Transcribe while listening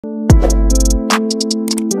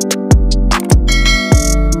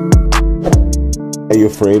Are you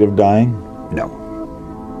afraid of dying? No,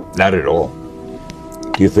 not at all.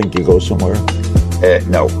 Do you think you go somewhere?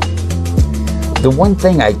 No. The one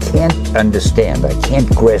thing I can't understand, I can't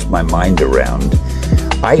grasp my mind around,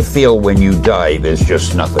 I feel when you die, there's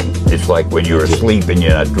just nothing. It's like when you're asleep and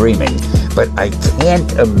you're not dreaming. But I can't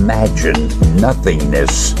imagine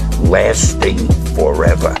nothingness lasting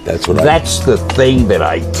forever. That's the thing that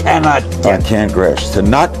I cannot get. I can't grasp. To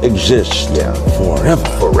not exist forever.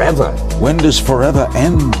 Forever. When does forever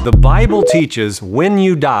end? The Bible teaches when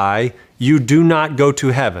you die, you do not go to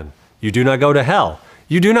heaven. You do not go to hell.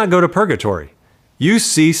 You do not go to purgatory. You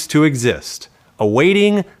cease to exist,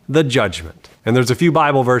 awaiting the judgment. And there's a few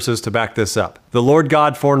Bible verses to back this up. The Lord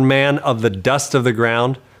God formed man of the dust of the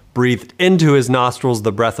ground, breathed into his nostrils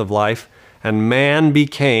the breath of life, and man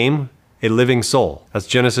became a living soul. That's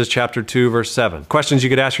Genesis chapter 2, verse 7. Questions you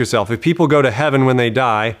could ask yourself. If people go to heaven when they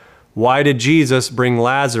die, why did Jesus bring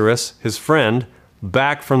Lazarus, his friend,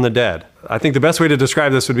 back from the dead? I think the best way to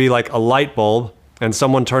describe this would be like a light bulb and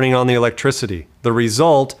someone turning on the electricity. The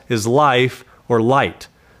result is life or light.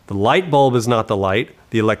 The light bulb is not the light.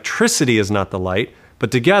 The electricity is not the light,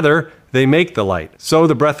 but together they make the light. So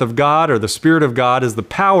the breath of God or the Spirit of God is the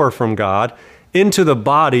power from God into the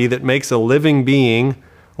body that makes a living being,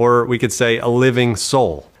 or we could say a living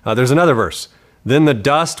soul. There's another verse. Then the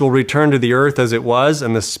dust will return to the earth as it was,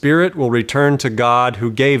 and the spirit will return to God who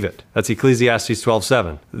gave it. That's Ecclesiastes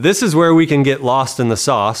 12:7. This is where we can get lost in the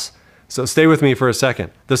sauce. So stay with me for a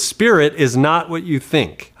second. The spirit is not what you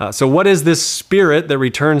think. So what is this spirit that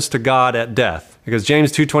returns to God at death? Because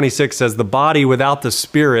James 2:26 says the body without the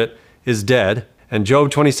spirit is dead. And Job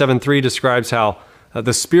 27:3 describes how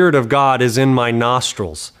the Spirit of God is in my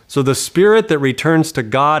nostrils. So the spirit that returns to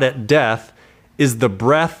God at death is the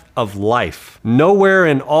breath of life. Nowhere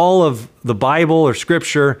in all of the Bible or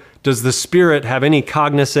Scripture does the Spirit have any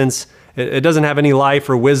cognizance. It doesn't have any life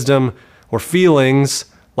or wisdom or feelings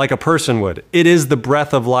like a person would. It is the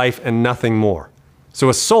breath of life and nothing more. So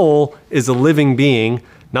a soul is a living being,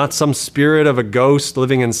 not some spirit of a ghost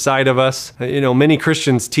living inside of us. Many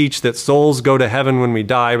Christians teach that souls go to heaven when we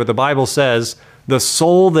die, but the Bible says, the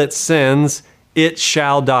soul that sins, it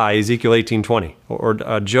shall die, Ezekiel 18:20.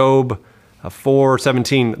 Or Job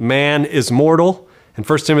 4:17, man is mortal. And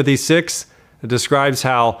 1 Timothy 6, it describes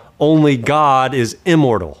how only God is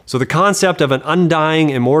immortal. So the concept of an undying,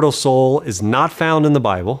 immortal soul is not found in the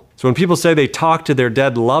Bible. So when people say they talk to their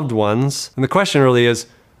dead loved ones, and the question really is,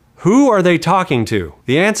 who are they talking to?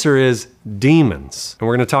 The answer is demons. And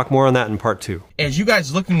we're going to talk more on that in part 2. As you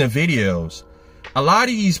guys look in the videos, a lot of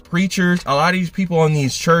these preachers, a lot of these people in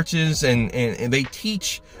these churches, and they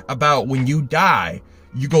teach about when you die,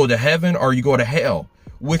 you go to heaven or you go to hell,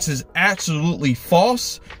 which is absolutely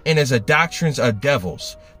false and is a doctrine of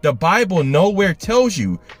devils. The Bible nowhere tells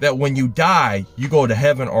you that when you die, you go to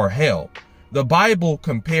heaven or hell. The Bible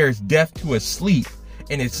compares death to a sleep,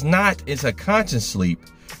 and it's a conscious sleep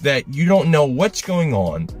that you don't know what's going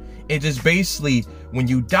on. It is basically when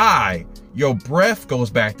you die, your breath goes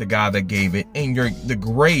back to God that gave it, and the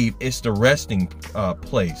grave is the resting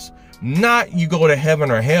place. Not you go to heaven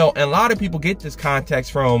or hell. And a lot of people get this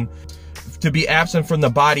context from to be absent from the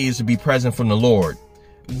body is to be present from the Lord.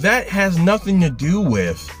 That has nothing to do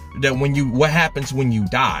with that what happens when you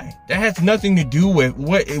die. That has nothing to do with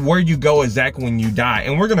where you go exactly when you die.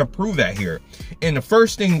 And we're going to prove that here. And the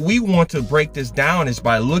first thing we want to break this down is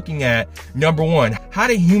by looking at, number one, how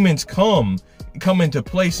do humans come into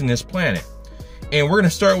place in this planet? And we're going to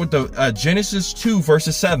start with the Genesis 2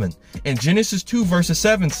 verses 7. And Genesis 2 verses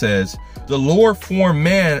 7 says, the Lord formed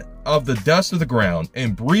man of the dust of the ground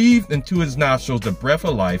and breathed into his nostrils the breath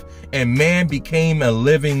of life, and man became a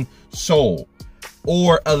living soul,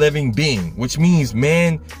 or a living being, which means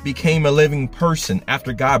man became a living person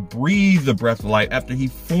after God breathed the breath of life. After he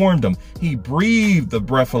formed him, he breathed the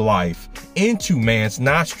breath of life into man's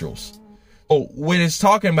nostrils. So what it's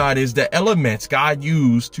talking about is the elements God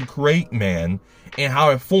used to create man and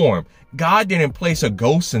how it formed. God didn't place a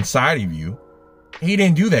ghost inside of you. He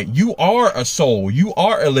didn't do that. You are a soul. You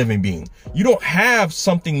are a living being. You don't have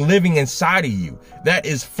something living inside of you. That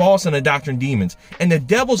is false in the doctrine of demons. And the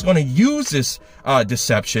devil's going to use this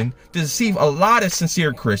deception to deceive a lot of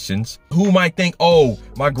sincere Christians who might think, oh,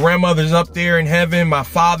 my grandmother's up there in heaven, my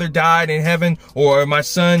father died in heaven, or my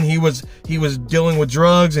son, he was dealing with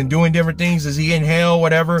drugs and doing different things. Is he in hell,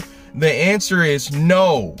 whatever? The answer is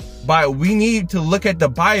no. We need to look at the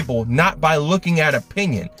Bible, not by looking at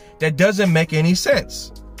opinion. That doesn't make any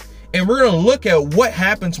sense. And we're going to look at what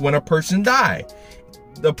happens when a person dies.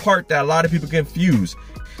 The part that a lot of people confuse.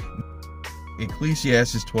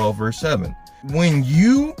 Ecclesiastes 12 verse 7. When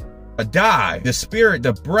you die, the spirit,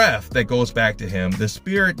 the breath that goes back to him, the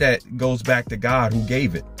spirit that goes back to God who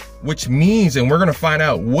gave it, which means, and we're going to find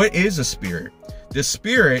out what is a spirit. The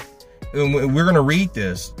spirit, and we're going to read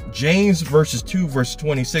this. James verses 2 verse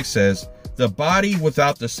 26 says, the body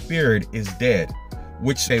without the spirit is dead.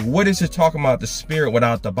 Which say, what is it talking about, the spirit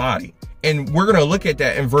without the body? And we're going to look at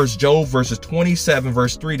that in Job verses 27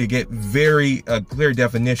 verse 3 to get very clear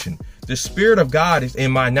definition. The spirit of God is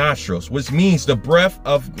in my nostrils, which means the breath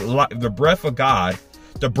of God,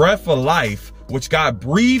 the breath of life, which God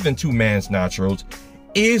breathed into man's nostrils,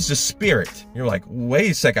 is the spirit. You're like,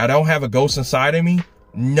 wait a sec, I don't have a ghost inside of me?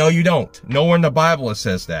 No, you don't. Nowhere in the Bible it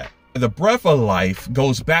says that. The breath of life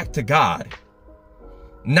goes back to God.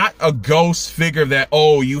 Not a ghost figure that,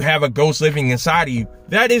 oh, you have a ghost living inside of you.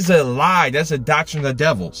 That is a lie. That's a doctrine of the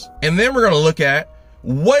devils. And then we're going to look at,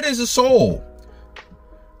 what is a soul?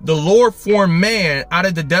 The Lord formed man out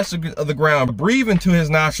of the dust of the ground, breathed into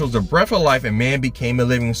his nostrils the breath of life, and man became a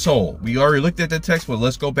living soul. We already looked at the text, but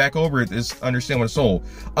let's go back over it to understand what a soul.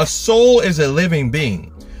 A soul is a living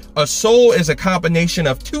being. A soul is a combination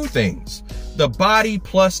of two things, the body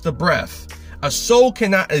plus the breath. A soul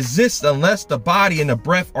cannot exist unless the body and the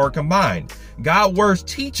breath are combined. God's word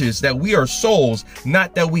teaches that we are souls,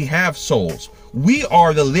 not that we have souls. We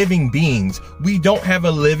are the living beings. We don't have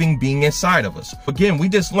a living being inside of us. Again, we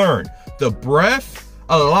just learned the breath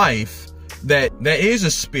of life that is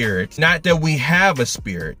a spirit, not that we have a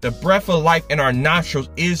spirit. The breath of life in our nostrils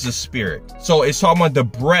is the spirit. So it's talking about the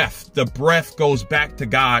breath. The breath goes back to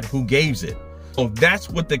God who gave it. So that's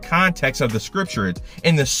what the context of the scripture is.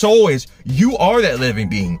 And the soul is, you are that living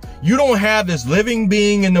being. You don't have this living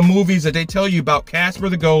being in the movies that they tell you about, Casper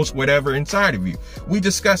the ghost, whatever, inside of you. We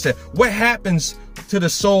discussed it. What happens to the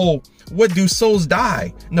soul? What do souls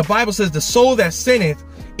die? And the Bible says the soul that sinneth,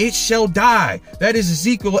 it shall die. That is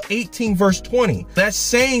Ezekiel 18 verse 20. That's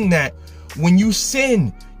saying that when you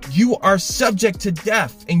sin, you are subject to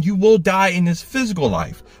death and you will die in this physical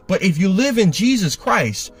life. But if you live in Jesus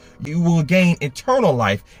Christ, you will gain eternal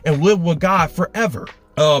life and live with God forever.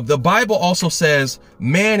 The Bible also says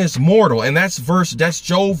man is mortal, and that's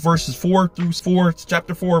Job verses 4 through 4,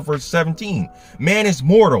 chapter 4, verse 17. Man is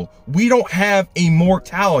mortal. We don't have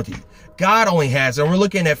immortality. God only has, and we're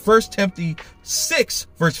looking at 1 Timothy 6,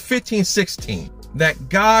 verse 15, 16. That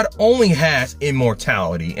God only has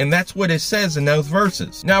immortality, and that's what it says in those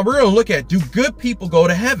verses. Now we're going to look at, do good people go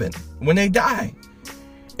to heaven when they die?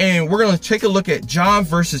 And we're going to take a look at John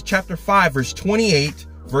chapter 5, verse 28,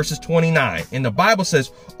 verses 29. And the Bible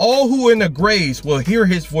says, all who are in the graves will hear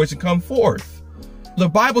his voice and come forth. The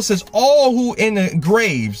Bible says all who in the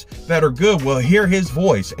graves that are good will hear his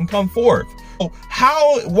voice and come forth. So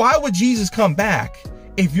why would Jesus come back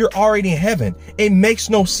if you're already in heaven? It makes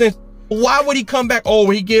no sense. Why would he come back? Oh,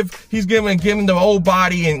 he's giving the old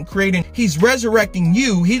body and he's resurrecting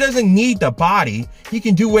you. He doesn't need the body. He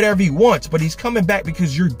can do whatever he wants, but he's coming back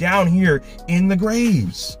because you're down here in the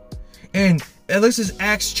graves. And this is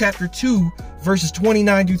Acts chapter 2, verses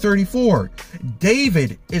 29 through 34.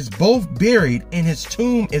 David is both buried and his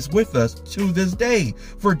tomb is with us to this day.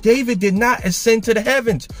 For David did not ascend to the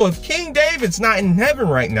heavens. So if King David's not in heaven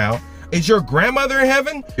right now, is your grandmother in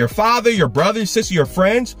heaven? Your father, your brother, your sister, your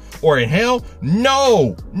friends, or in hell?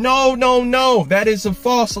 No, no, no, no. That is a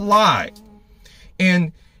false lie.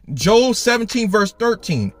 And Job 17 verse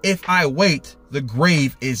 13, if I wait, the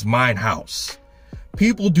grave is mine house.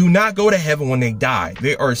 People do not go to heaven when they die.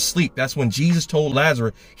 They are asleep. That's when Jesus told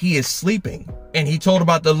Lazarus he is sleeping. And he told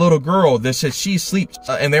about the little girl that said she sleeps.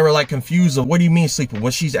 And they were like confused of, what do you mean sleeping?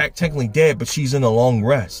 Well, she's technically dead, but she's in a long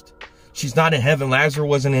rest. She's not in heaven. Lazarus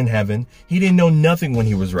wasn't in heaven. He didn't know nothing when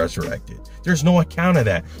he was resurrected. There's no account of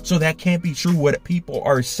that. So that can't be true what people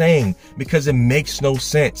are saying, because it makes no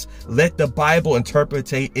sense. Let the Bible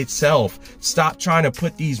interpret itself. Stop trying to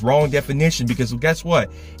put these wrong definitions, because guess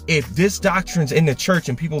what? If this doctrine's in the church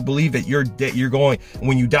and people believe that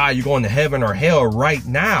when you die, you're going to heaven or hell right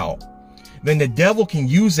now, then the devil can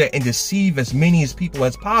use that and deceive as many people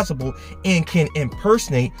as possible and can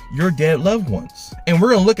impersonate your dead loved ones. And we're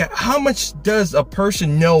going to look at how much does a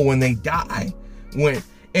person know when they die. In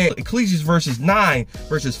Ecclesiastes verses 9,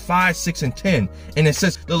 verses 5, 6, and 10. And it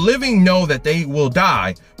says, the living know that they will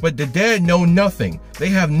die, but the dead know nothing. They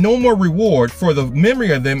have no more reward, for the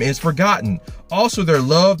memory of them is forgotten. Also their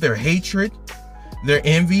love, their hatred, their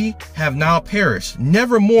envy have now perished.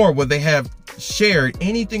 Never more will they have shared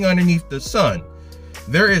anything underneath the sun.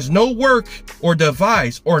 There is no work or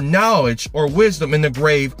device or knowledge or wisdom in the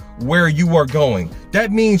grave where you are going.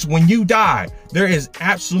 That means when you die, there is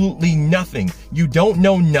absolutely nothing. You don't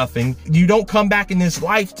know nothing. You don't come back in this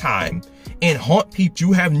lifetime and haunt people.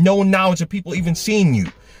 You have no knowledge of people even seeing you.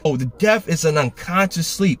 Oh, the death is an unconscious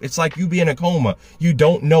sleep. It's like you be in a coma. You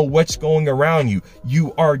don't know what's going around you.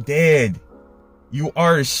 You are dead. You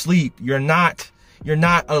are asleep. You're not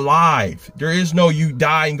alive. There is no you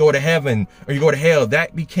die and go to heaven or you go to hell.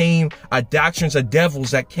 That became a doctrines of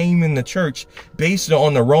devils that came in the church based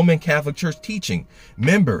on the Roman Catholic Church teaching.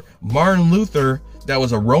 Remember, Martin Luther, that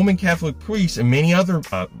was a Roman Catholic priest, and many other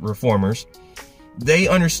reformers, they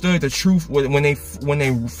understood the truth when they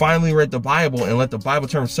finally read the Bible and let the Bible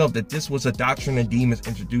tell itself that this was a doctrine of demons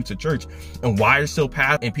introduced to church. And why are still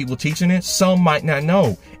past and people teaching it? Some might not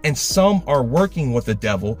know. And some are working with the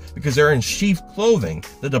devil because they're in sheath clothing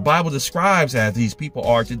that the Bible describes as these people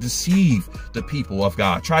are to deceive the people of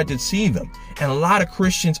God, try to deceive them. And a lot of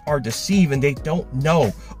Christians are deceived and they don't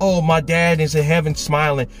know. Oh, my dad is in heaven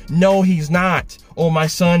smiling. No, he's not. Oh, my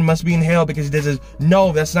son must be in hell because he does this.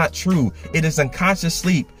 No, that's not true. It is unconscious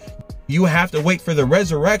sleep. You have to wait for the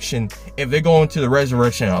resurrection if they're going to the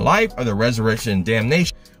resurrection of life or the resurrection and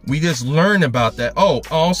damnation. We just learned about that. Oh,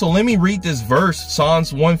 also, let me read this verse,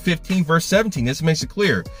 Psalms 115, verse 17. This makes it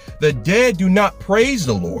clear. The dead do not praise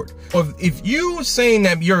the Lord. If you saying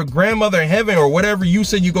that your grandmother in heaven or whatever you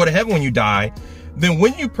said you go to heaven when you die, then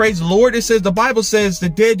when you praise the Lord, it says, the Bible says the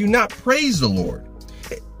dead do not praise the Lord.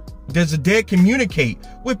 Does the dead communicate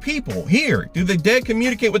with people here? Do the dead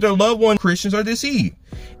communicate with their loved one? Christians are deceived.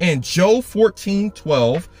 And Job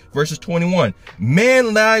 14:12 verses 21,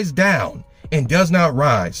 man lies down and does not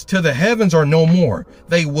rise till the heavens are no more.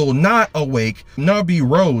 They will not awake, nor be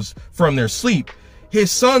rose from their sleep.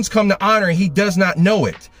 His sons come to honor and he does not know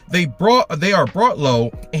it. They are brought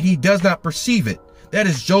low and he does not perceive it. That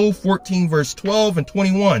is Job 14 verse 12 and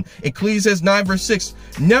 21. Ecclesiastes 9 verse 6.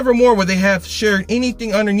 Nevermore will they have shared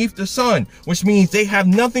anything underneath the sun, which means they have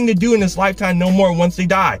nothing to do in this lifetime no more once they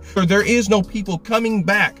die. For there is no people coming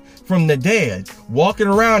back from the dead, walking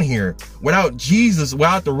around here without Jesus,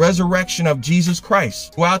 without the resurrection of Jesus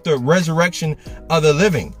Christ, without the resurrection of the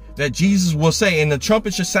living. That Jesus will say, and the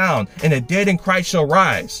trumpet shall sound, and the dead in Christ shall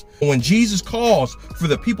rise. When Jesus calls for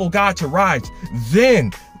the people of God to rise,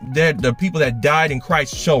 then the people that died in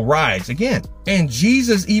Christ shall rise again. And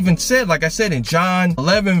Jesus even said, like I said, in John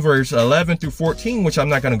 11, verse 11 through 14, which I'm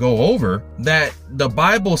not going to go over, that the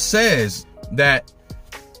Bible says that,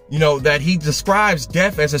 you know, that he describes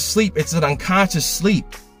death as a sleep. It's an unconscious sleep.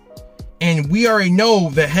 And we already know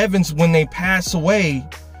the heavens, when they pass away,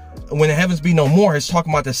 when the heavens be no more, it's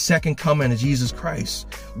talking about the second coming of Jesus Christ.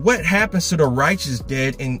 What happens to the righteous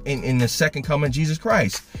dead in the second coming of Jesus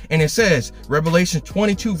Christ? And it says, Revelation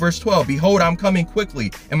 22 verse 12, behold, I'm coming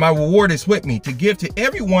quickly, and my reward is with me to give to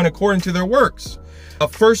everyone according to their works.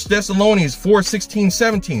 1 Thessalonians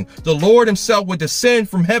 4:16-17, the Lord himself will descend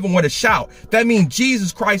from heaven with a shout. That means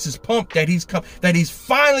Jesus Christ is pumped that he's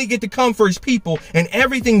finally get to come for his people, and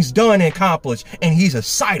everything's done and accomplished, and he's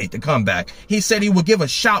excited to come back. He said he will give a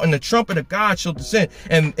shout, and the trumpet of God shall descend,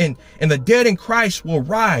 and the dead in Christ will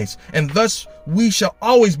rise, and thus we shall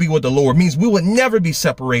always be with the Lord. Means we will never be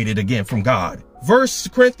separated again from God. 1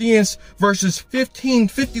 Corinthians verses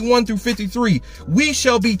 51 through 53, we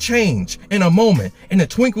shall be changed in a moment, in the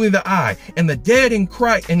twinkling of the eye, and the dead in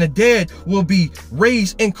Christ, and the dead will be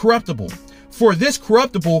raised incorruptible. For this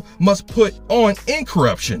corruptible must put on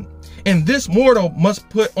incorruption, and this mortal must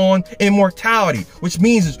put on immortality, which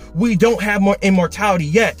means we don't have more immortality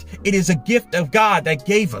yet. It is a gift of God that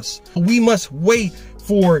gave us. We must wait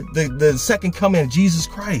for the second coming of Jesus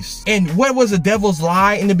Christ. And what was the devil's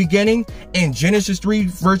lie in the beginning? In Genesis 3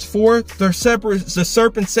 verse 4, the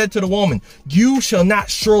serpent said to the woman, you shall not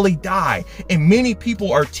surely die. And many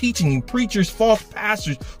people are teaching, preachers, false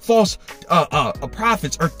pastors, false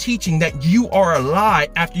prophets are teaching that you are alive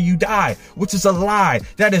after you die, which is a lie.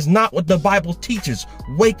 That is not what the Bible teaches.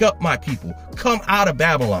 Wake up, my people. Come out of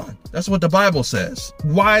Babylon. That's what the Bible says.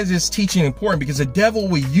 Why is this teaching important? Because the devil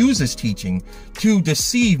will use this teaching to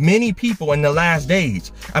deceive many people in the last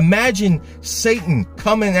days. Imagine Satan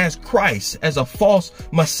coming as Christ, as a false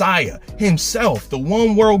Messiah himself, the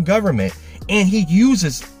one world government, and he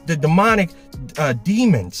uses the demonic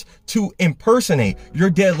demons to impersonate your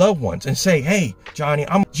dead loved ones and say, hey, Johnny,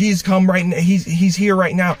 Jesus come right now. He's here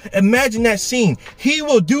right now. Imagine that scene. He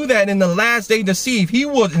will do that in the last day, deceive. He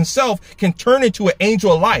will himself can turn into an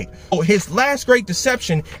angel of light. His last great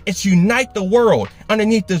deception is unite the world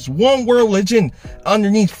underneath this one world religion,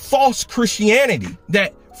 underneath false Christianity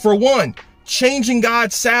that, for one, changing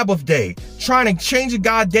God's Sabbath day, trying to change a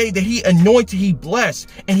God day that he anointed, he blessed,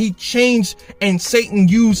 and he changed, and Satan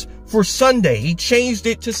used for Sunday. He changed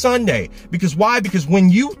it to Sunday. Because why? Because when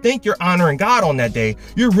you think you're honoring God on that day,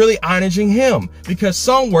 you're really honoring him, because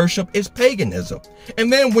sun worship is paganism.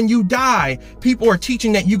 And then when you die, people are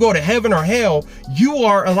teaching that you go to heaven or hell. You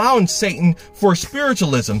are allowing Satan for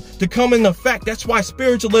spiritualism to come into effect. That's why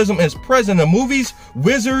spiritualism is present in movies,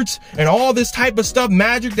 wizards, and all this type of stuff,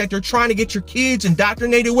 magic that they're trying to get your kids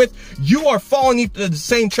indoctrinated with. You are falling into the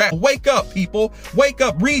same trap. Wake up, people. Wake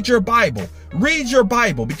up. Read your Bible. Read your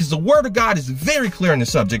Bible, because the word of God is very clear on the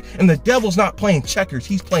subject, and the devil's not playing checkers,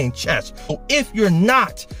 he's playing chess. So if you're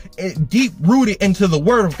not deep rooted into the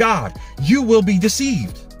word of God, you will be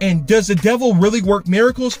deceived. And does the devil really work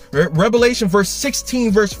miracles? Revelation verse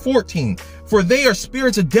 16, verse 14, for they are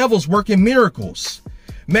spirits of devils working miracles.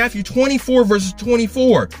 Matthew 24, verses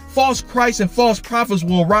 24, false Christs and false prophets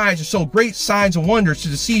will arise and show great signs and wonders to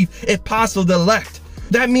deceive, if possible, the elect.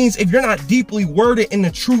 That means if you're not deeply worded in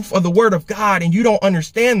the truth of the word of God and you don't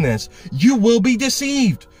understand this, you will be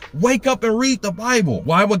deceived. Wake up and read the Bible.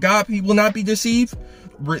 Why would God people not be deceived?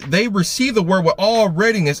 They receive the word with all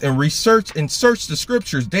readiness and search the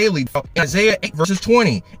scriptures daily. Isaiah 8 verses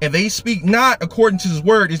 20. And they speak not according to his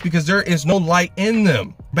word, is because there is no light in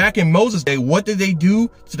them. Back in Moses' day, what did they do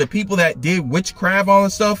to the people that did witchcraft, all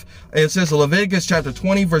that stuff? It says in Leviticus chapter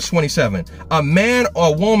 20, verse 27, a man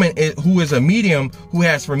or woman who is a medium who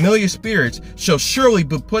has familiar spirits shall surely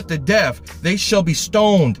be put to death. They shall be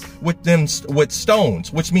stoned with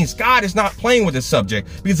stones, which means God is not playing with the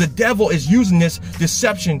subject, because the devil is using this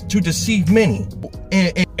deception to deceive many.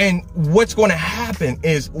 And what's going to happen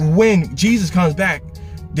is when Jesus comes back,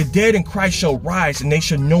 the dead in Christ shall rise, and they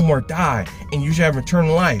shall no more die, and you shall have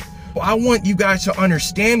eternal life. Well, I want you guys to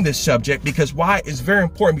understand this subject, because why it's very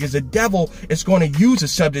important, because the devil is going to use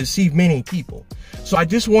this subject to deceive many people. So I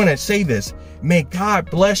just want to say this. May God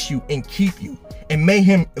bless you and keep you. And may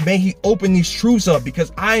he open these truths up,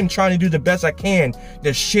 because I am trying to do the best I can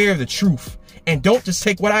to share the truth. And don't just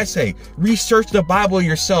take what I say. Research the Bible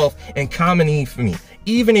yourself and comment for me.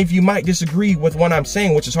 Even if you might disagree with what I'm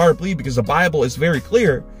saying, which is hard to believe, because the Bible is very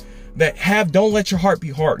clear that don't let your heart be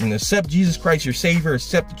hardened. Accept Jesus Christ, your Savior.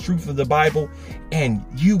 Accept the truth of the Bible, and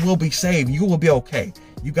you will be saved. You will be okay.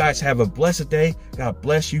 You guys have a blessed day. God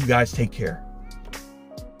bless you. You guys take care.